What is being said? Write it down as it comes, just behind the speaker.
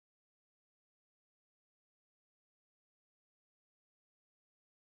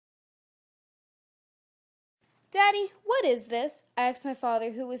"Daddy, what is this?" I asked my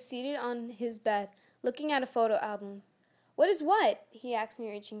father, who was seated on his bed, looking at a photo album. "What is what?" he asked me,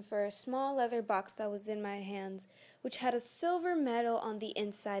 reaching for a small leather box that was in my hands, which had a silver medal on the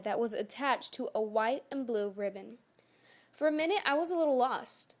inside that was attached to a white and blue ribbon. For a minute, I was a little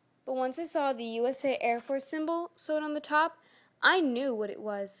lost, but once I saw the USA Air Force symbol sewed on the top, I knew what it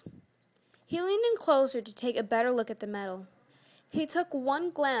was. He leaned in closer to take a better look at the medal. He took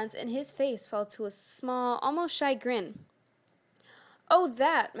one glance, and his face fell to a small, almost shy grin. "Oh,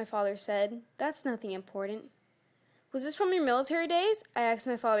 that," my father said. "That's nothing important." "Was this from your military days?" I asked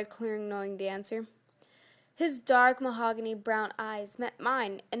my father, clearly knowing the answer. His dark mahogany brown eyes met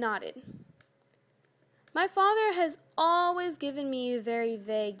mine and nodded. My father has always given me very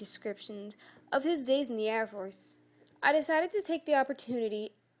vague descriptions of his days in the Air Force. I decided to take the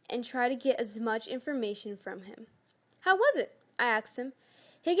opportunity and try to get as much information from him. "How was it?" I asked him.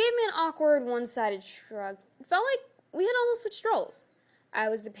 He gave me an awkward, one-sided shrug. It felt like we had almost switched roles. I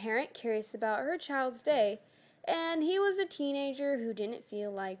was the parent curious about her child's day, and he was the teenager who didn't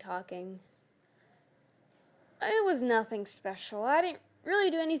feel like talking. "It was nothing special. I didn't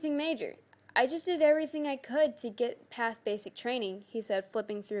really do anything major. I just did everything I could to get past basic training," he said,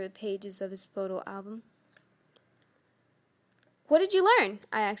 flipping through the pages of his photo album. "What did you learn?"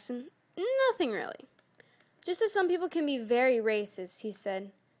 I asked him. "Nothing really. Just that some people can be very racist," he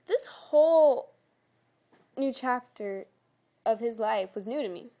said. This whole new chapter of his life was new to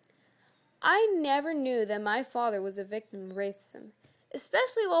me. I never knew that my father was a victim of racism,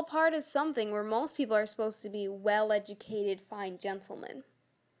 especially while part of something where most people are supposed to be well-educated, fine gentlemen.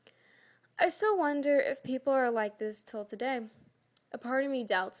 I still wonder if people are like this till today. A part of me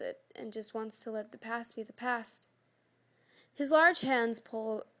doubts it and just wants to let the past be the past. His large hands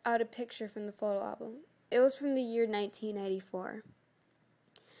pulled out a picture from the photo album. It was from the year 1994.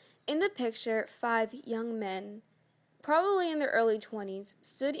 In the picture, 5 young men, probably in their early 20s,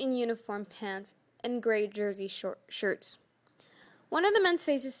 stood in uniform pants and gray jersey shirts. One of the men's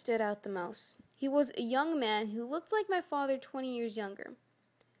faces stood out the most. He was a young man who looked like my father 20 years younger.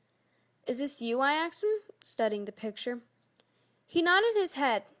 "Is this you?" I asked him, studying the picture. He nodded his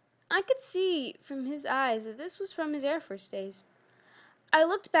head. I could see from his eyes that this was from his Air Force days. I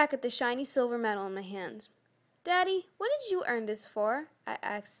looked back at the shiny silver medal in my hands. "Daddy, what did you earn this for?" I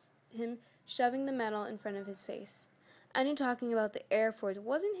asked him, shoving the medal in front of his face. I knew talking about the Air Force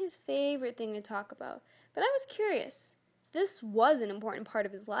wasn't his favorite thing to talk about, but I was curious. This was an important part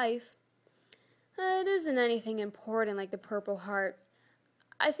of his life. "It isn't anything important like the Purple Heart.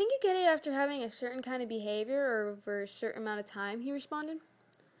 I think you get it after having a certain kind of behavior or over a certain amount of time," he responded.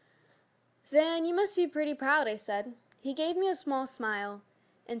 "Then you must be pretty proud," I said. He gave me a small smile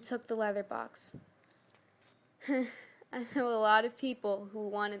and took the leather box. I know a lot of people who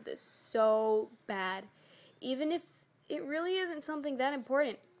wanted this so bad, even if it really isn't something that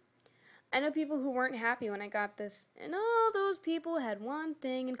important. I know people who weren't happy when I got this, and all those people had one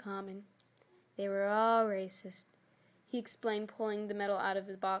thing in common. They were all racist, he explained, pulling the medal out of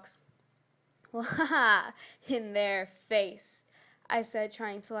his box. "Well, ha, in their face," I said,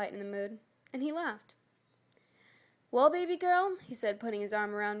 trying to lighten the mood, and he laughed. "Well, baby girl," he said, putting his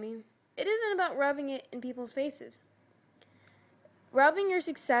arm around me, "it isn't about rubbing it in people's faces. Rubbing your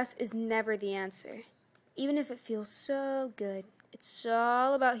success is never the answer, even if it feels so good. It's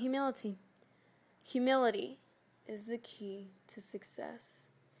all about humility. Humility is the key to success.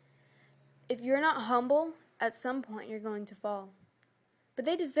 If you're not humble, at some point you're going to fall." "But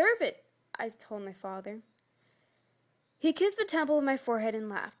they deserve it," I told my father. He kissed the temple of my forehead and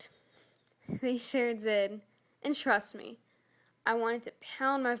laughed. "They sure did. And trust me, I wanted to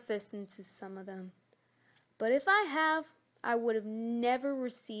pound my fist into some of them. But if I have, I would have never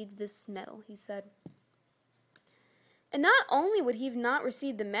received this medal," he said. And not only would he have not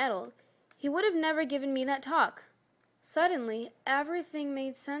received the medal, he would have never given me that talk. Suddenly, everything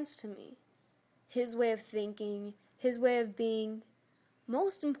made sense to me. His way of thinking, his way of being,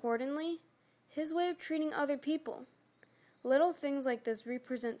 most importantly, his way of treating other people. Little things like this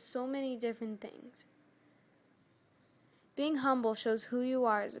represent so many different things. Being humble shows who you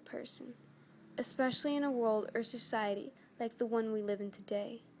are as a person, especially in a world or society like the one we live in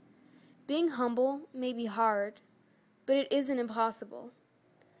today. Being humble may be hard, but it isn't impossible.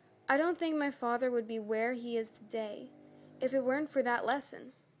 I don't think my father would be where he is today if it weren't for that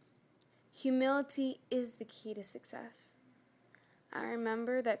lesson. Humility is the key to success. I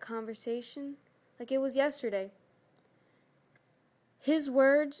remember that conversation like it was yesterday. His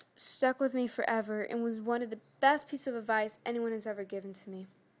words stuck with me forever and was one of the best pieces of advice anyone has ever given to me.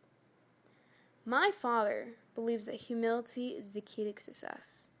 My father believes that humility is the key to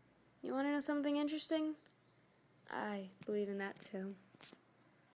success. You want to know something interesting? I believe in that too.